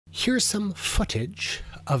Here's some footage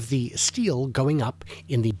of the steel going up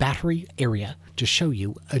in the battery area to show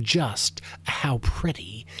you just how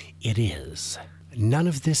pretty it is. None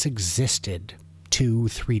of this existed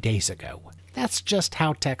 2-3 days ago. That's just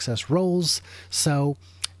how Texas rolls, so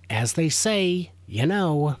as they say, you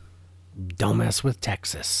know, don't mess with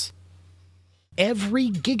Texas. Every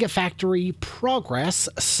gigafactory progress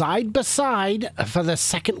side by side for the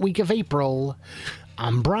second week of April.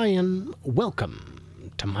 I'm Brian. Welcome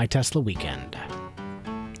to my Tesla weekend.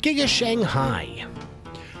 Giga Shanghai.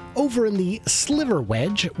 Over in the sliver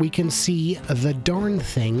wedge, we can see the darn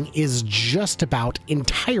thing is just about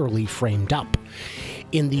entirely framed up.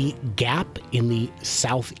 In the gap in the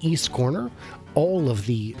southeast corner, all of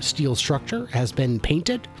the steel structure has been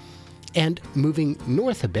painted, and moving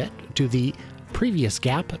north a bit to the previous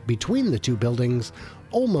gap between the two buildings,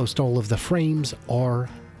 almost all of the frames are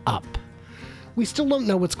up. We still don't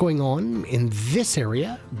know what's going on in this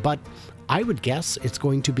area, but I would guess it's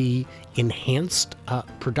going to be enhanced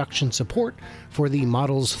production support for the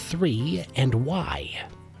Models 3 and Y.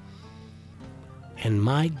 And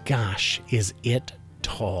my gosh, is it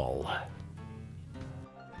tall.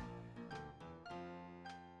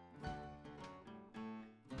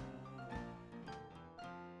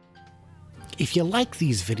 If you like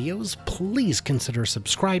these videos, please consider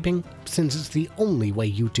subscribing, since it's the only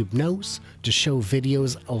way YouTube knows to show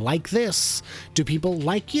videos like this to people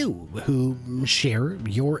like you who share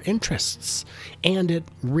your interests, and it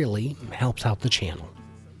really helps out the channel.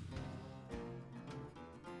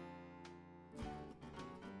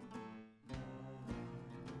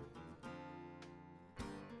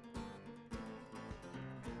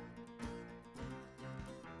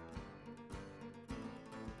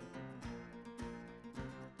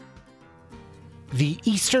 The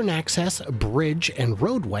eastern access bridge and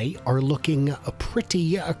roadway are looking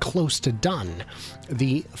pretty close to done.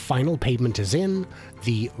 The final pavement is in,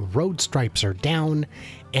 the road stripes are down,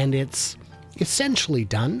 and it's essentially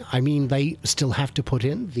done. I mean, they still have to put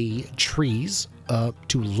in the trees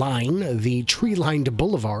to line the tree-lined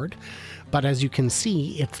boulevard, but as you can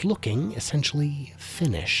see, it's looking essentially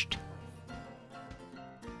finished.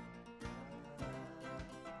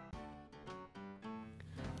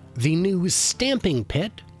 The new stamping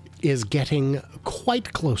pit is getting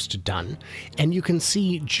quite close to done, and you can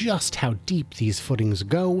see just how deep these footings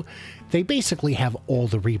go. They basically have all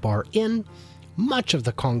the rebar in, much of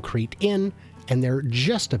the concrete in, and they're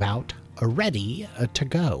just about ready to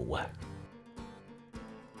go.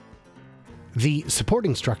 The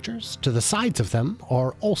supporting structures to the sides of them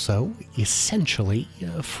are also essentially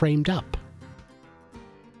framed up.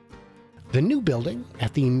 The new building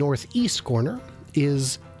at the northeast corner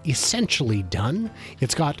is essentially done.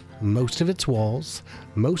 It's got most of its walls,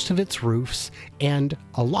 most of its roofs, and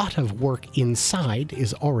a lot of work inside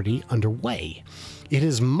is already underway. It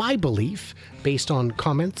is my belief, based on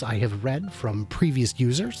comments I have read from previous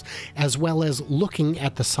users, as well as looking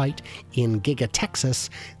at the site in Giga Texas,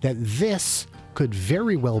 that this could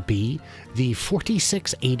very well be the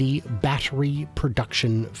 4680 battery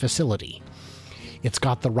production facility. It's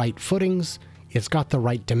got the right footings, it's got the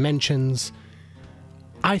right dimensions.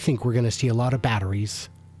 I think we're going to see a lot of batteries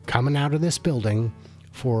coming out of this building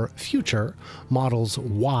for future Models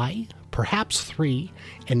Y, perhaps 3,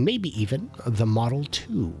 and maybe even the Model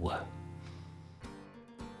 2.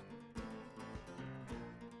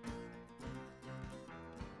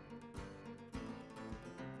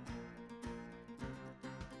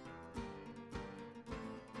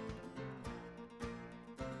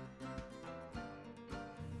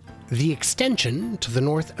 The extension to the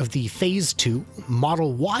north of the Phase 2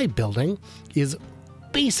 Model Y building is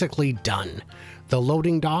basically done. The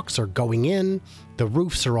loading docks are going in, the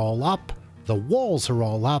roofs are all up, the walls are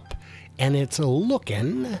all up, and it's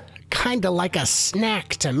looking kind of like a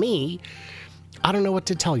snack to me. I don't know what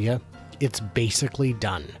to tell you. It's basically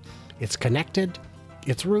done. It's connected,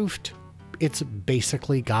 it's roofed, it's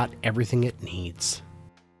basically got everything it needs.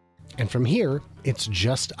 And from here, it's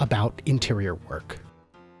just about interior work.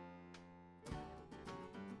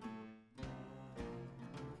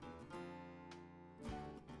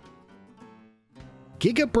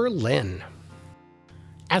 Giga Berlin.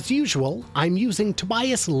 As usual, I'm using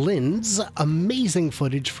Tobias Lind's amazing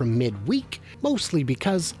footage from midweek, mostly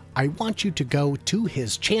because I want you to go to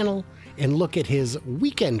his channel and look at his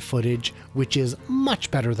weekend footage, which is much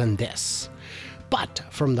better than this. But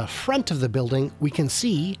from the front of the building, we can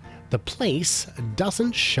see the place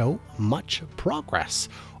doesn't show much progress.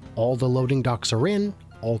 All the loading docks are in,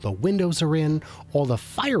 all the windows are in, all the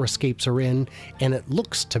fire escapes are in, and it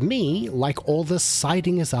looks to me like all the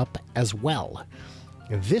siding is up as well.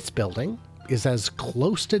 This building is as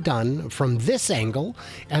close to done from this angle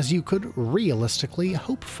as you could realistically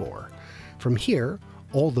hope for. From here,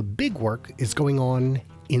 all the big work is going on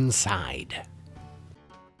inside.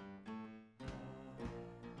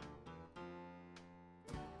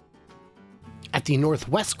 At the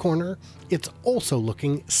northwest corner, it's also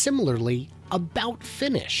looking similarly about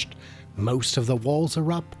finished. Most of the walls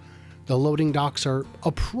are up, the loading docks are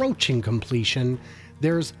approaching completion.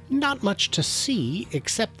 There's not much to see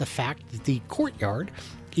except the fact that the courtyard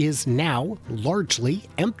is now largely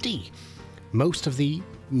empty. Most of the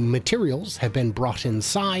materials have been brought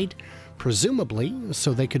inside, presumably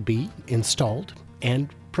so they could be installed and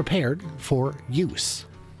prepared for use.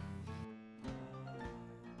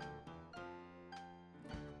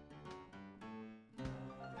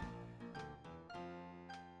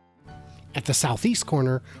 At the southeast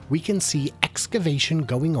corner, we can see excavation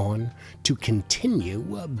going on to continue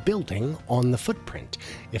building on the footprint.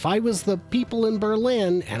 If I was the people in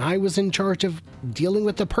Berlin and I was in charge of dealing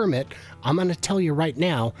with the permit, I'm going to tell you right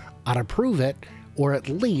now, I'd approve it or at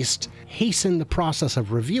least hasten the process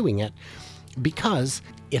of reviewing it, because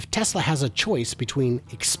if Tesla has a choice between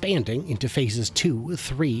expanding into phases 2,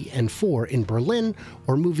 3, and 4 in Berlin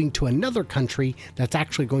or moving to another country that's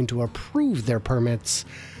actually going to approve their permits,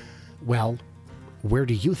 well, where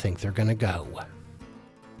do you think they're going to go?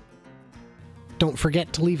 Don't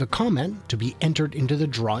forget to leave a comment to be entered into the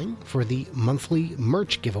drawing for the monthly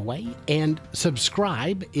merch giveaway, and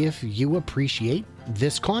subscribe if you appreciate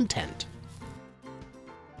this content.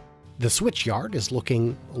 The switch yard is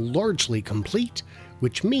looking largely complete,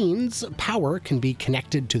 which means power can be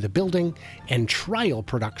connected to the building and trial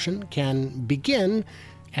production can begin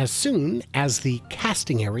as soon as the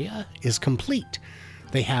casting area is complete.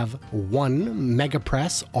 They have one mega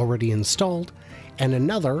press already installed and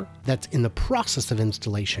another that's in the process of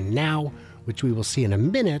installation now, which we will see in a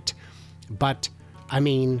minute. But, I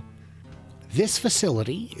mean, this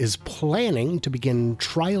facility is planning to begin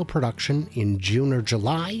trial production in June or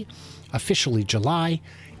July, officially July,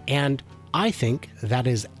 and I think that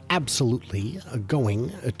is absolutely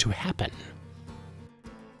going to happen.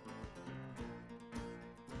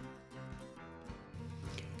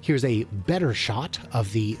 Here's a better shot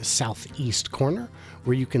of the southeast corner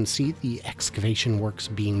where you can see the excavation works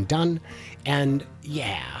being done. And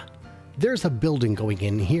yeah, there's a building going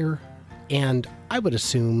in here, and I would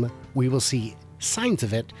assume we will see signs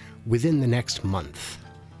of it within the next month.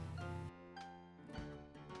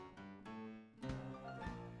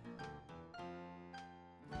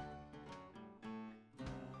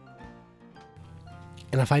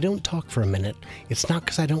 And if I don't talk for a minute, it's not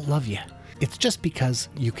because I don't love you. It's just because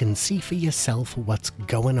you can see for yourself what's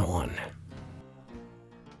going on.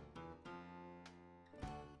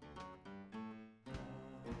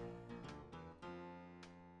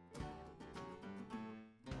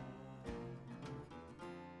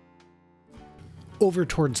 Over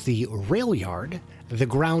towards the rail yard, the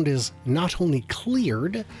ground is not only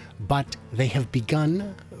cleared, but they have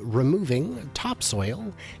begun removing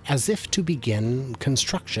topsoil as if to begin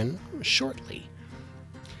construction shortly.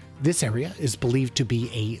 This area is believed to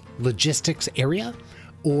be a logistics area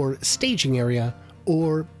or staging area,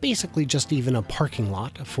 or basically just even a parking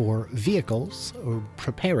lot for vehicles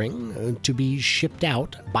preparing to be shipped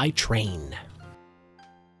out by train.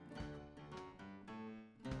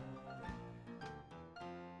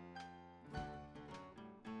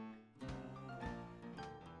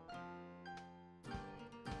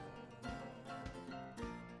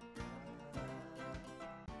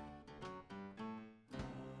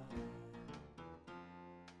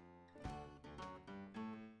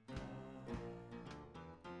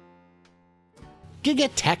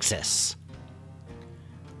 Giga Texas.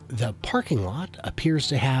 The parking lot appears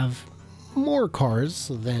to have more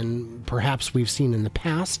cars than perhaps we've seen in the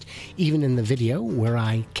past, even in the video where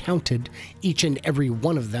I counted each and every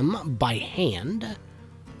one of them by hand.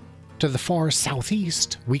 To the far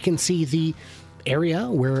southeast, we can see the area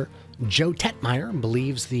where Joe Tetmeyer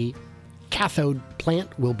believes the cathode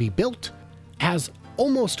plant will be built, has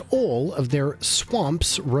almost all of their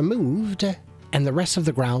swamps removed and the rest of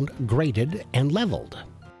the ground graded and leveled.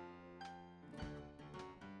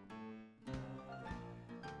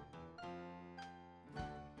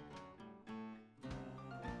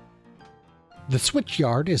 The switch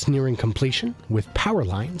yard is nearing completion, with power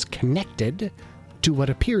lines connected to what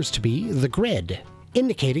appears to be the grid,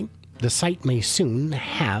 indicating the site may soon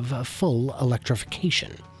have full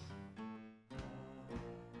electrification.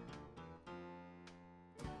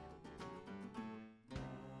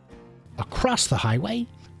 Across the highway,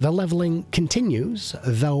 the leveling continues,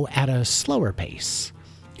 though at a slower pace.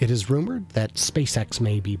 It is rumored that SpaceX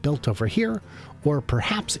may be built over here, or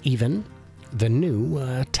perhaps even the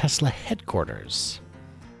new Tesla headquarters.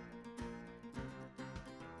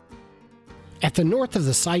 At the north of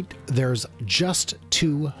the site, there's just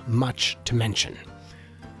too much to mention.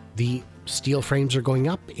 The steel frames are going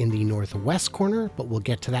up in the northwest corner, but we'll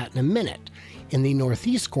get to that in a minute. In the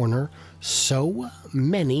northeast corner, so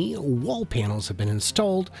many wall panels have been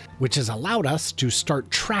installed, which has allowed us to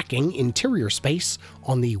start tracking interior space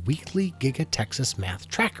on the weekly Giga Texas math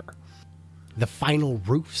tracker. The final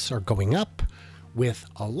roofs are going up with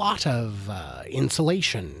a lot of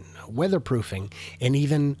insulation, weatherproofing, and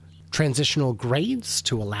even transitional grades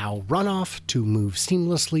to allow runoff to move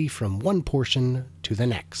seamlessly from one portion to the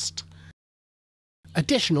next.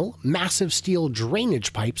 Additional massive steel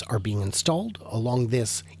drainage pipes are being installed along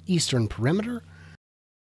this eastern perimeter.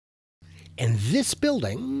 And this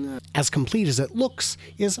building, as complete as it looks,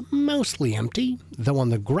 is mostly empty, though on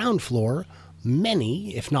the ground floor,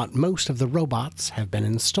 many, if not most, of the robots have been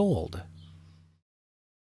installed.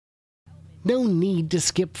 No need to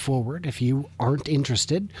skip forward if you aren't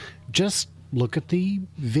interested. Just look at the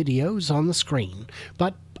videos on the screen.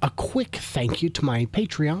 But a quick thank you to my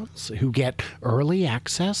Patreons who get early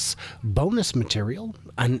access, bonus material,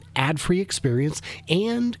 an ad-free experience,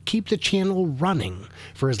 and keep the channel running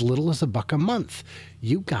for as little as $1 a month.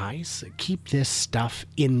 You guys keep this stuff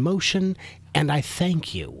in motion, and I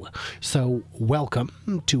thank you. So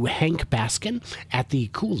welcome to Hank Baskin at the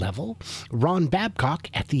cool level, Ron Babcock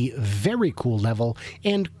at the very cool level,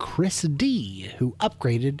 and Chris D, who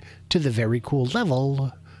upgraded to the very cool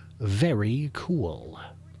level. Very cool.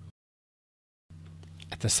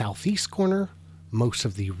 At the southeast corner, most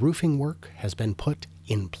of the roofing work has been put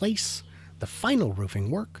in place. The final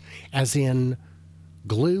roofing work, as in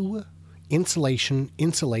glue, insulation,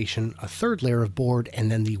 a third layer of board,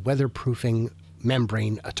 and then the weatherproofing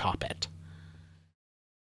membrane atop it.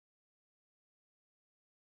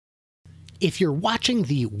 If you're watching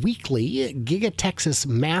the weekly Giga Texas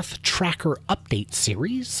Math Tracker Update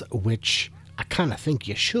series, which I kind of think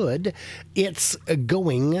you should, it's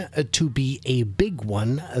going to be a big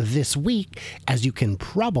one this week, as you can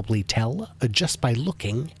probably tell just by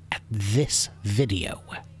looking at this video.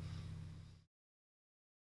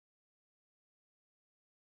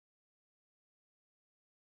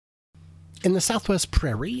 In the Southwest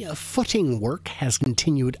Prairie, footing work has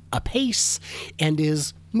continued apace and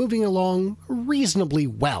is moving along reasonably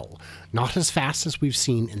well. Not as fast as we've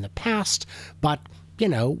seen in the past, but, you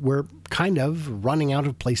know, we're kind of running out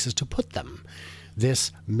of places to put them.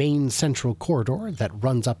 This main central corridor that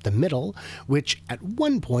runs up the middle, which at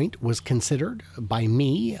one point was considered by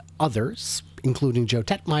me, others, including Joe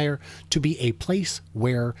Tetmeyer, to be a place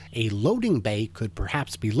where a loading bay could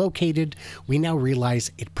perhaps be located, we now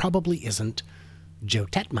realize it probably isn't. Joe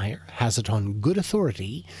Tetmeyer has it on good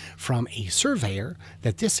authority from a surveyor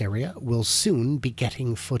that this area will soon be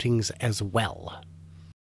getting footings as well.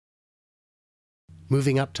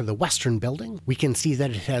 Moving up to the western building, we can see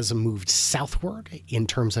that it has moved southward in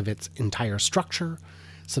terms of its entire structure.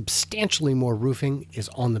 Substantially more roofing is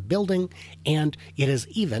on the building, and it has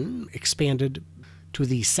even expanded to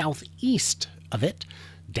the southeast of it,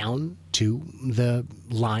 down to the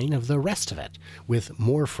line of the rest of it, with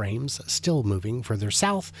more frames still moving further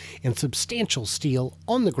south and substantial steel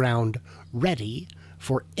on the ground ready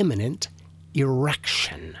for imminent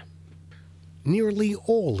erection. Nearly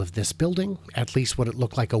all of this building, at least what it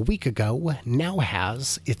looked like a week ago, now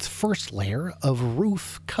has its first layer of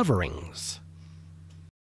roof coverings.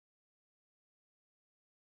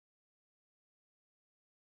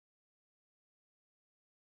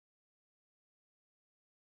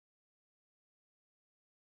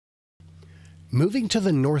 Moving to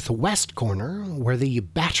the northwest corner, where the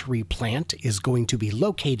battery plant is going to be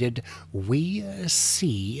located, we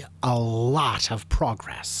see a lot of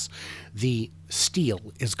progress. The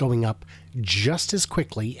steel is going up just as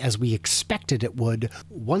quickly as we expected it would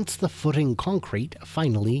once the footing concrete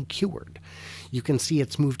finally cured. You can see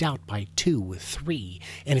it's moved out by 2, 3,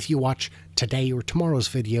 and if you watch today or tomorrow's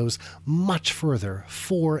videos, much further,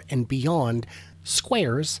 4 and beyond,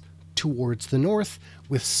 squares towards the north.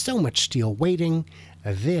 With so much steel waiting,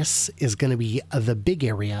 this is going to be the big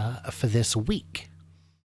area for this week.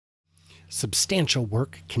 Substantial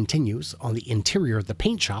work continues on the interior of the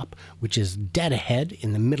paint shop, which is dead ahead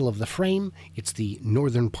in the middle of the frame. It's the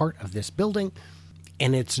northern part of this building,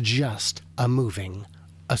 and it's just moving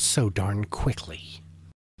so darn quickly.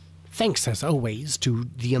 Thanks, as always, to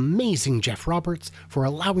the amazing Jeff Roberts for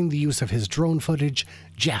allowing the use of his drone footage.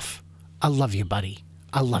 Jeff, I love you, buddy.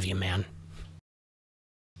 I love you, man.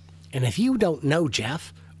 And if you don't know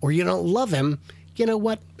Jeff, or you don't love him, you know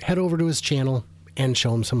what? Head over to his channel and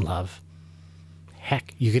show him some love.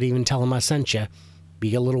 Heck, you could even tell him I sent you.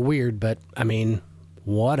 Be a little weird, but I mean,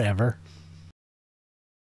 whatever.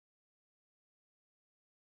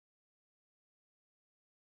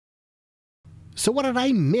 So what did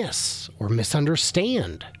I miss or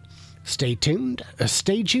misunderstand? Stay tuned,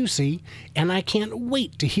 stay juicy, and I can't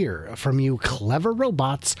wait to hear from you clever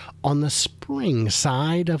robots on the spring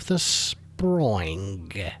side of the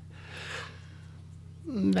spring.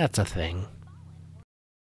 That's a thing.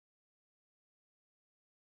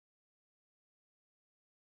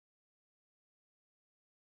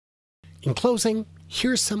 In closing,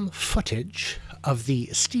 here's some footage of the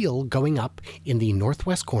steel going up in the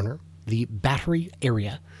northwest corner, the battery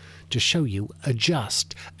area, to show you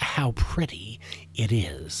just how pretty it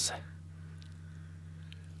is.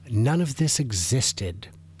 None of this existed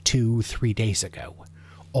 2-3 days ago.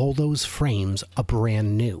 All those frames are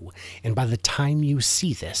brand new, and by the time you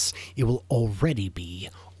see this, it will already be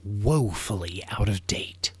woefully out of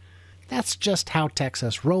date. That's just how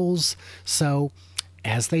Texas rolls, so,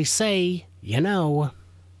 as they say, you know,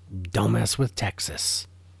 don't mess with Texas.